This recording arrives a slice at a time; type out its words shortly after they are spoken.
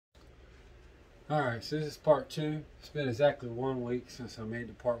Alright, so this is part 2. It's been exactly 1 week since I made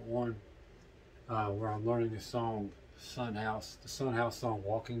the part 1 where I'm learning the song Son House, the Son House song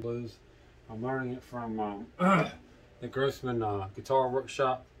Walking Blues. I'm learning it from the Grossman Guitar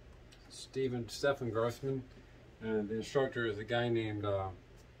Workshop, Stephen Grossman, and the instructor is a guy named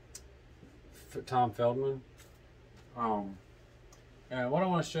Tom Feldman. And what I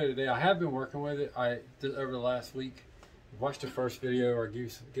want to show you today, I have been working with it. I did over the last week. Watch the first video or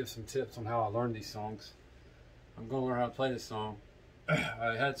give some tips on how I learned these songs. I'm going to learn how to play this song.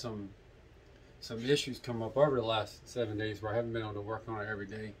 I had some issues come up over the last 7 days where I haven't been able to work on it every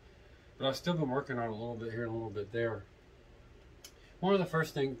day, but I've still been working on it a little bit here and a little bit there. One of the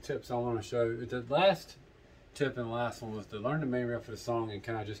first tips I want to show you, the last tip and the last one was to learn the main riff of the song and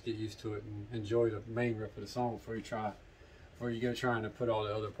kind of just get used to it and enjoy the main riff of the song before you go trying to put all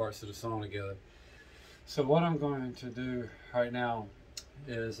the other parts of the song together. So what I'm going to do right now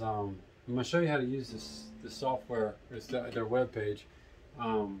is I'm going to show you how to use this software. It's their web page,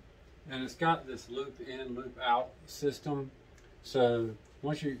 and it's got this loop in, loop out system. So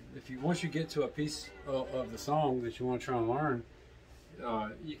once you get to a piece of the song that you want to try and learn,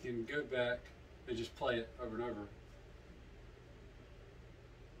 you can go back and just play it over and over.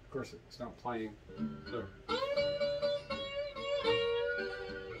 Of course, it's not playing. So.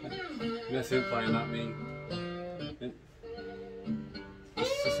 And that's him playing, not me.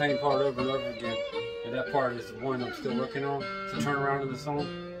 It's the same part over and over again. And that part is the one I'm still working on. So turn around in the song.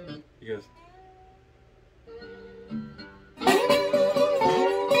 He goes.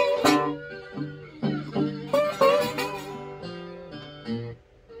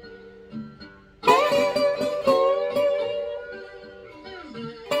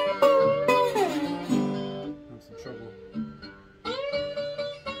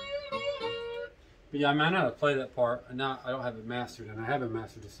 But yeah, I mean, I know how to play that part, and now I don't have it mastered, and I haven't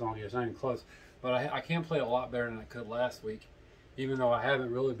mastered the song yet. It's not even close. But I can play a lot better than I could last week, even though I haven't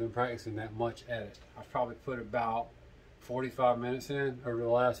really been practicing that much at it. I've probably put about 45 minutes in over the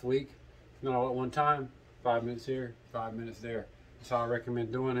last week. Not all at one time. 5 minutes here, 5 minutes there. That's how I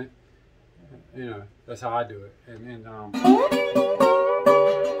recommend doing it. You know, that's how I do it.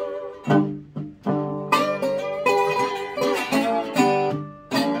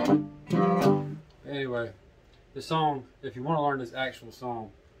 Anyway, the song, if you want to learn this actual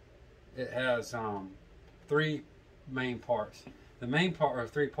song, it has 3 main parts. The main part are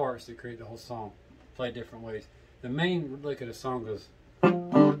 3 parts that create the whole song, play different ways. The main lick of the song goes.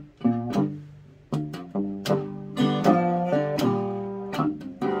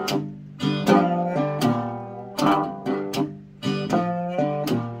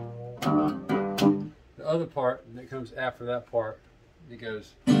 The other part that comes after that part, it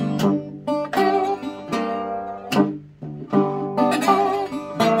goes.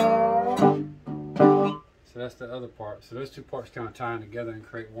 So that's the other part. So those 2 parts kind of tie in together and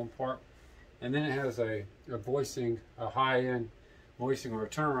create one part. And then it has a voicing, a high-end voicing or a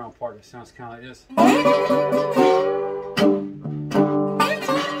turnaround part that sounds kind of like this.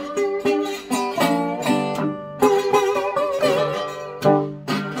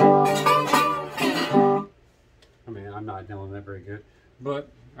 I mean, I'm not doing that very good, but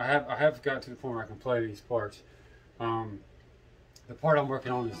I have got to the point where I can play these parts. The part I'm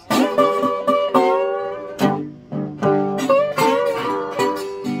working on is.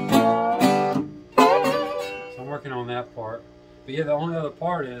 Working on that part, but yeah, the only other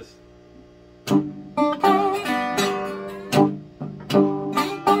part is and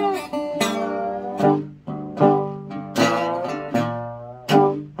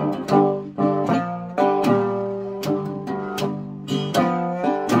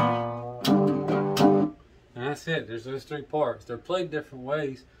that's it. There's those 3 parts. They're played different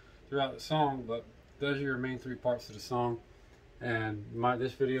ways throughout the song, but those are your main 3 parts of the song. And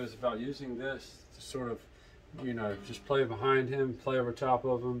this video is about using this to sort of, you know, just play behind him, play over top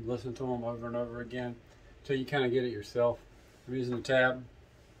of him, listen to him over and over again until you kind of get it yourself. I'm using the tab.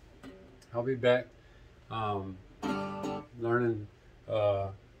 I'll be back learning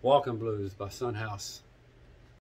Walking Blues by Son House.